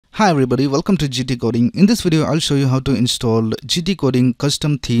Hi everybody, welcome to GT Coding. In this video, I'll show you how to install GTCoding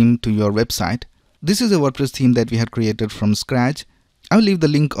Custom theme to your website. This is a WordPress theme that we had created from scratch. I'll leave the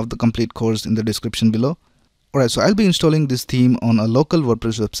link of the complete course in the description below. Alright, so I'll be installing this theme on a local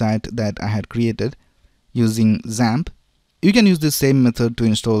WordPress website that I had created using XAMPP. You can use the same method to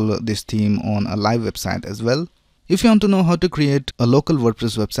install this theme on a live website as well. If you want to know how to create a local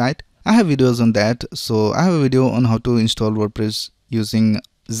WordPress website, I have videos on that. So I have a video on how to install WordPress using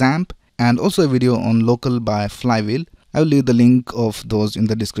XAMPP and also a video on local by Flywheel. I will leave the link of those in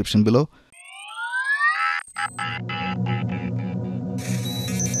the description below.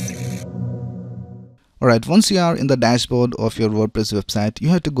 Alright, once you are in the dashboard of your WordPress website, you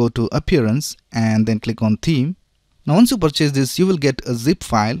have to go to Appearance and then click on Theme. Now once you purchase this, you will get a zip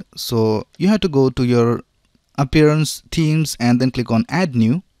file. So you have to go to your Appearance, Themes, and then click on Add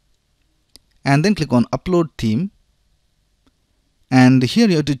New and then click on Upload Theme. And here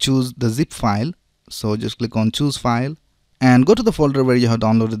you have to choose the zip file. So just click on Choose File and go to the folder where you have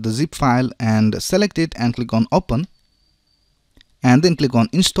downloaded the zip file and select it and click on Open and then click on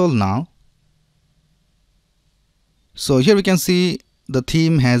Install Now. So here we can see the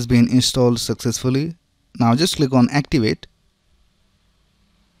theme has been installed successfully. Now just click on Activate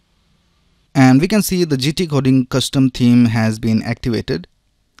and we can see the GTCoding Custom theme has been activated.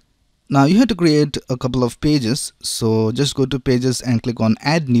 Now you have to create a couple of pages, so just go to Pages and click on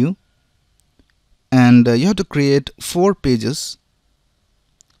Add New and you have to create 4 pages.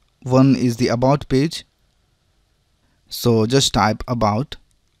 One is the About page, so just type About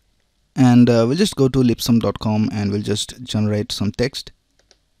and we'll just go to lipsum.com and we'll just generate some text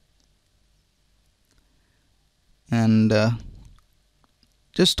and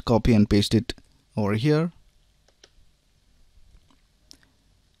just copy and paste it over here.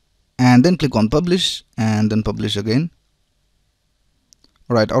 And then click on Publish and then Publish again.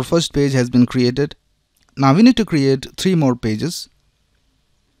 Alright, our first page has been created. Now we need to create 3 more pages.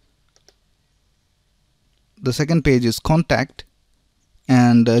 The second page is Contact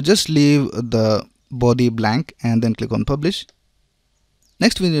and just leave the body blank and then click on Publish.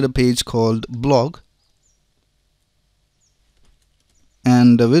 Next we need a page called Blog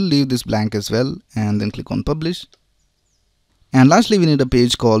and we'll leave this blank as well and then click on Publish. And lastly, we need a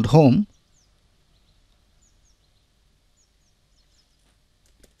page called Home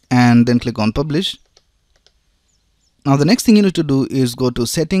and then click on Publish. Now the next thing you need to do is go to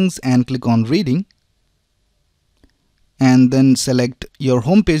Settings and click on Reading and then select your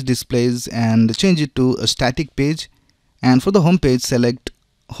home page displays and change it to a static page, and for the home page select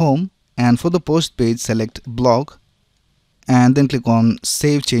Home and for the post page select Blog and then click on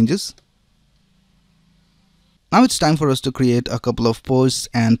Save Changes. Now it's time for us to create a couple of posts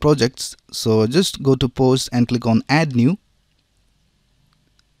and projects. So just go to Posts and click on Add New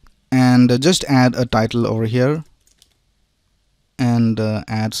and just add a title over here and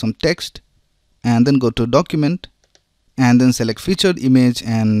add some text and then go to Document and then select Featured Image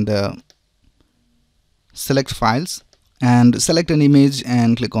and select Files and select an image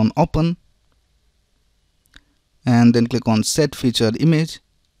and click on Open and then click on Set Featured Image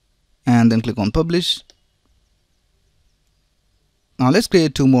and then click on Publish. Now let's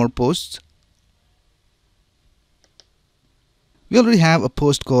create 2 more posts. We already have a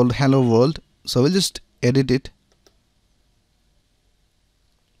post called Hello World, so we'll just edit it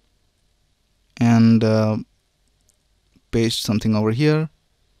and paste something over here.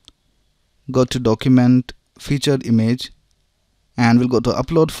 Go to Document, Featured Image and we'll go to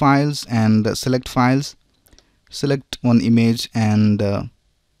Upload Files and select Files. Select one image and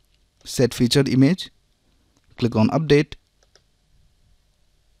set Featured Image. Click on Update.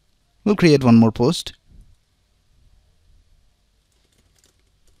 We'll create 1 more post.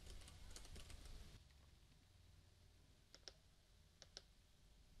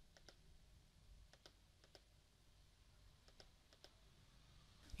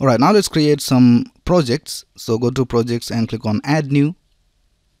 Alright, now let's create some projects. So go to Projects and click on Add New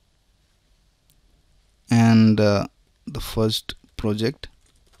and the first project.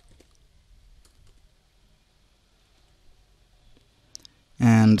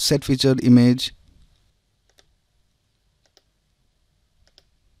 And set Featured Image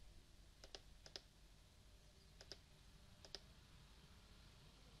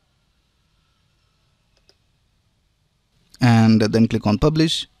and then click on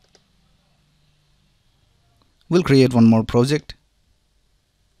Publish. We'll create 1 more project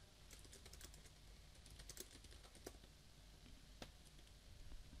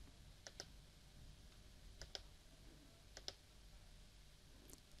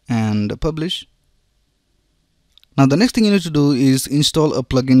and publish. Now the next thing you need to do is install a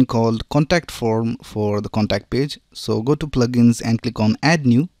plugin called Contact Form for the contact page. So go to plugins and click on Add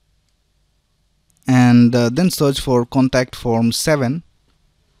New, and then search for Contact Form 7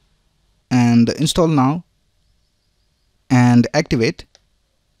 and install now and activate.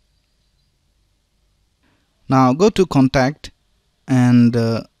 Now go to Contact and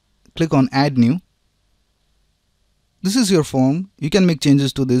click on Add New. This is your form. You can make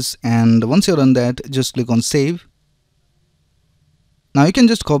changes to this, and once you're done that, just click on Save. Now you can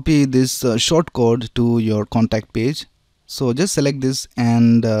just copy this short code to your contact page. So just select this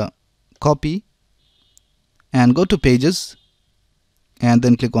and copy and go to Pages and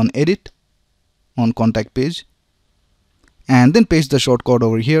then click on Edit on contact page and then paste the short code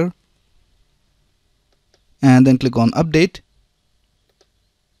over here and then click on Update.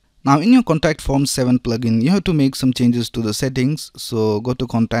 Now in your Contact Form 7 plugin, you have to make some changes to the settings. So go to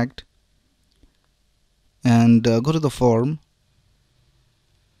Contact and go to the form,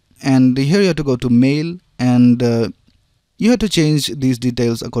 and here you have to go to Mail, and you have to change these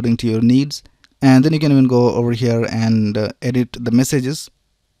details according to your needs. And then you can even go over here and edit the messages.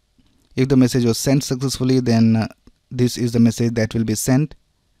 If the message was sent successfully, then this is the message that will be sent.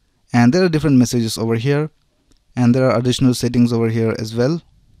 And there are different messages over here, and there are additional settings over here as well,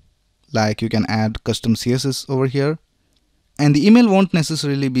 like you can add custom CSS over here. And the email won't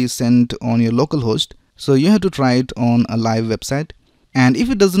necessarily be sent on your local host, so you have to try it on a live website. And if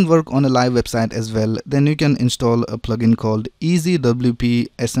it doesn't work on a live website as well, then you can install a plugin called EasyWP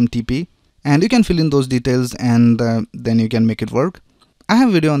SMTP, and you can fill in those details and then you can make it work. I have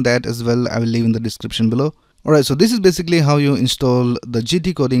a video on that as well. I will leave in the description below. Alright, so this is basically how you install the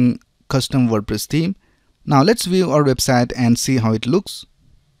GTCoding Custom WordPress theme. Now let's view our website and see how it looks.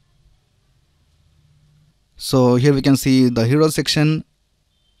 So here we can see the hero section,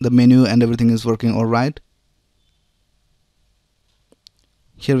 the menu, and everything is working alright.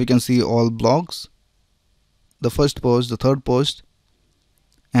 Here we can see all blogs, the first post, the third post,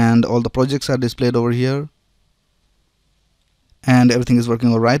 and all the projects are displayed over here, and everything is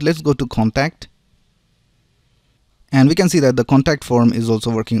working alright. Let's go to Contact, and we can see that the contact form is also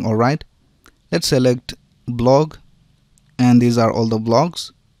working alright. Let's select blog, and these are all the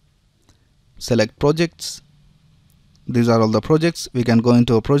blogs. Select projects, these are all the projects. We can go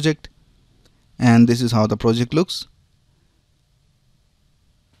into a project, and this is how the project looks.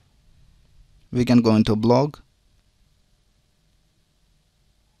 We can go into a blog.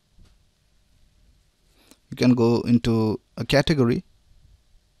 You can go into a category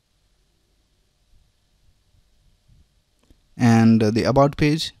and the about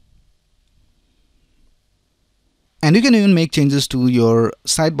page. And you can even make changes to your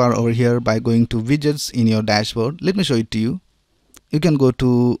sidebar over here by going to widgets in your dashboard. Let me show it to you. You can go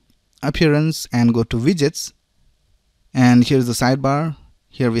to appearance and go to widgets, and here's the sidebar.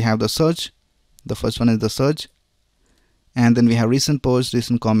 Here we have the search. The first one is the search, and then we have recent posts,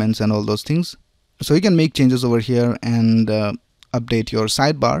 recent comments, and all those things. So you can make changes over here and update your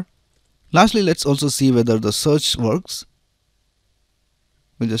sidebar. Lastly, let's also see whether the search works.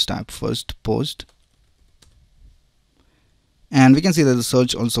 We'll just type first post, and we can see that the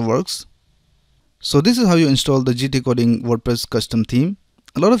search also works. So this is how you install the GTCoding WordPress custom theme.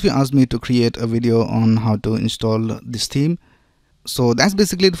 A lot of you asked me to create a video on how to install this theme. So that's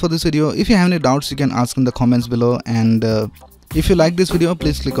basically it for this video. If you have any doubts, you can ask in the comments below, and if you like this video,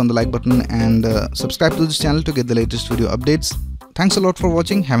 please click on the like button and subscribe to this channel to get the latest video updates. Thanks a lot for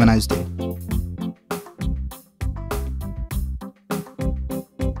watching. Have a nice day.